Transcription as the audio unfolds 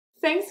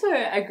Thanks for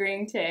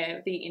agreeing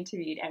to be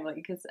interviewed, Emily,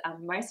 because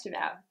most of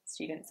our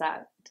students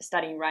are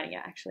studying writing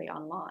are actually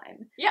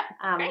online. Yeah,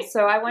 great.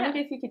 So I wondered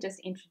if you could just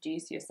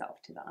introduce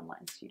yourself to the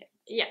online students.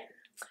 Yeah.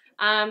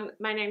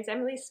 My name's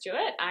Emily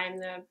Stewart. I'm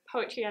the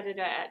poetry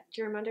editor at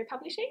Giramondo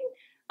Publishing.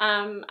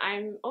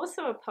 I'm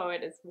also a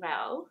poet as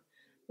well,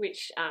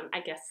 which I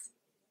guess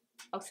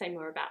I'll say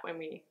more about when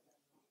we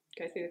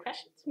go through the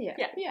questions. Yeah.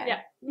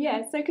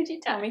 So could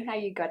you tell me how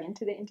you got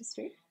into the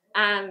industry?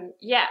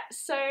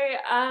 So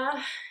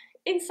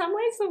in some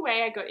ways the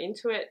way I got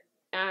into it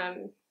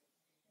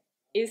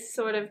is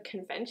sort of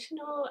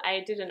conventional.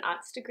 I did an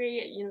arts degree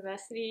at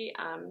university.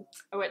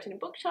 I worked in a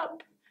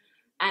bookshop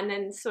and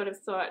then sort of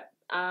thought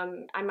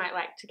I might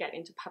like to get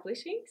into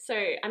publishing. So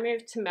I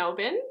moved to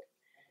Melbourne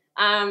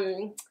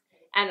and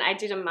I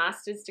did a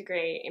master's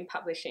degree in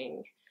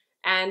publishing.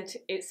 And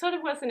it sort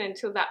of wasn't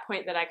until that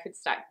point that I could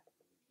start,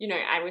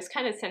 I was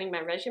kind of sending my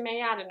resume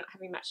out and not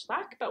having much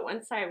luck. But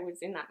once I was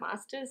in that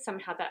master's,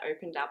 somehow that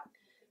opened up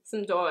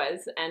some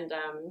doors, and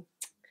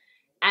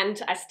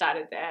I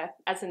started there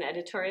as an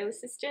editorial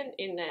assistant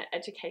in an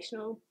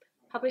educational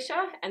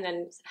publisher, and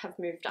then have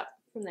moved up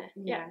from there.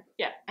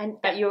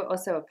 But you're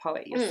also a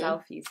poet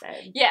yourself, you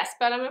said. Yes,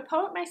 but I'm a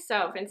poet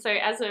myself, and so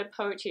as a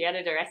poetry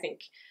editor, I think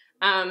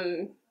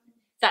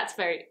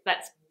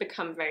that's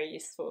become very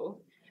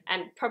useful,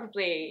 and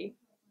probably,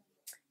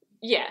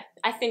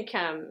 I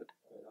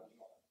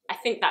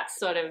think that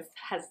sort of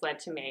has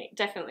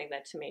definitely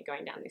led to me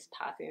going down this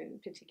path in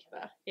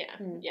particular. Yeah.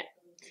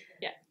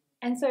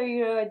 And so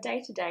your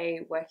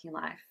day-to-day working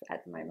life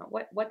at the moment,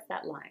 what's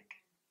that like?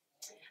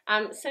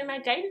 So my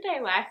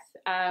day-to-day life,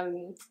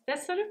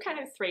 there's sort of kind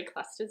of three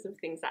clusters of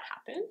things that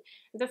happen.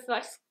 The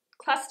first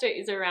cluster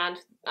is around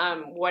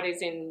what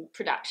is in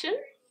production.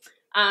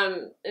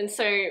 And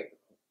so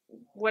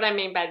what I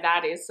mean by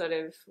that is sort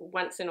of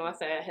once an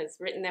author has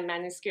written their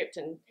manuscript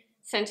and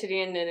sent it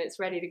in and it's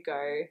ready to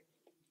go,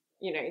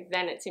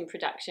 then it's in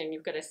production,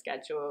 you've got a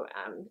schedule,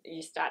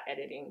 you start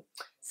editing.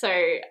 So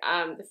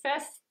the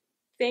first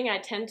thing I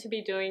tend to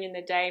be doing in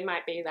the day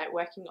might be like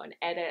working on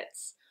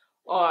edits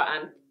or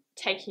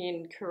taking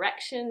in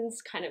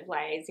corrections, kind of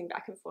liaising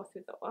back and forth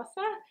with the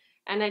author.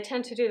 And I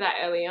tend to do that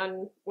early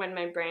on when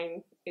my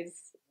brain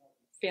is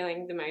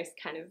feeling the most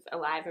kind of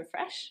alive and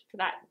fresh for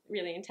that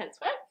really intense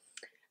work.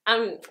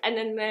 And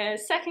then the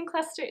second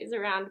cluster is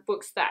around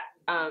books that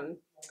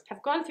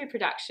have gone through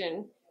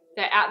production.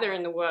 They're out there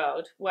in the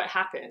world, what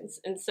happens.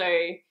 And so,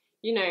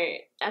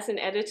 as an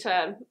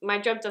editor, my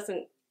job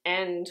doesn't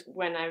end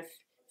when I've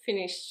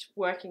finished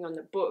working on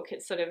the book.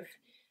 It's sort of,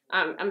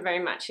 I'm very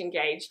much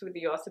engaged with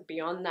the author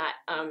beyond that.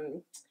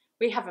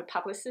 We have a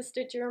publicist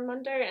at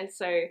Giramondo, and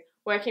so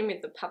working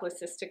with the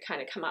publicist to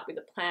kind of come up with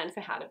a plan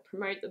for how to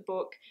promote the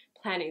book,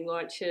 planning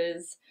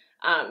launches,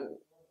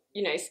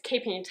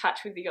 keeping in touch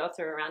with the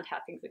author around how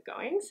things are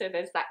going. So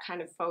there's that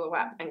kind of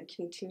follow-up and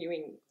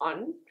continuing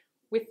on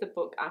with the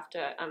book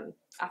after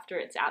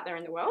it's out there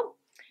in the world.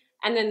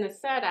 And then the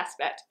third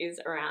aspect is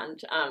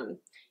around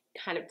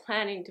kind of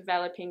planning,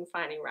 developing,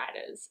 finding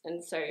writers.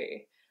 And so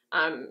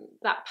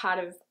that part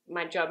of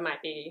my job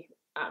might be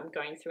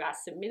going through our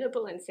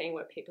submittable and seeing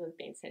what people have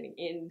been sending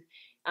in.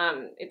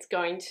 It's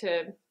going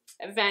to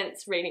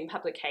events, reading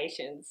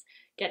publications,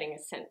 getting a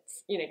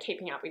sense,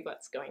 keeping up with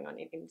what's going on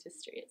in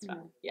industry as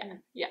well. Yeah.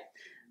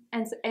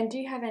 And do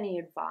you have any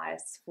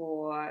advice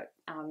for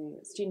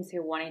students who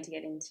are wanting to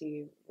get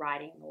into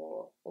writing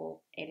or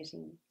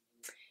editing?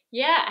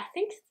 Yeah, I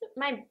think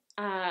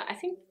I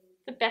think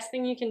the best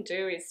thing you can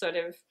do is sort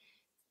of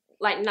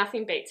like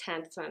nothing beats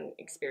hands-on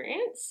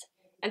experience.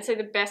 And so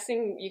the best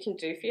thing you can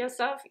do for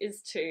yourself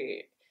is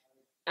to,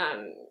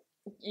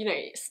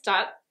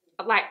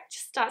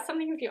 start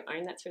something of your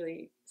own that's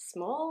really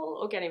small,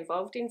 or get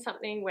involved in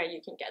something where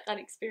you can get that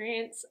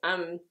experience.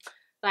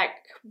 Like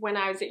when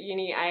I was at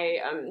uni, I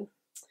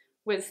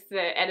was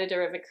the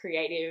editor of a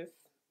creative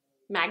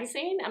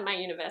magazine at my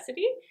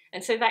university.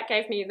 And so that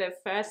gave me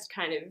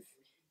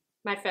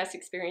my first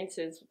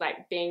experiences,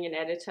 like being an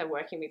editor,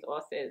 working with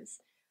authors,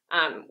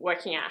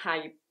 working out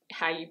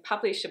how you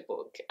publish a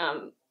book,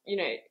 and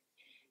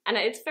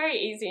it's very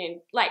easy and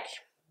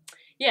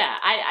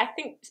I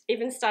think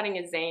even starting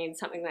a zine,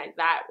 something like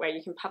that, where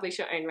you can publish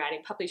your own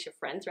writing, publish your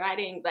friends'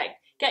 writing, like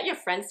get your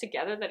friends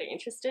together that are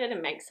interested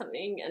and make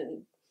something,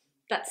 and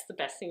that's the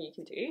best thing you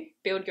can do.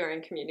 Build your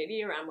own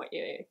community around what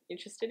you're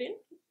interested in.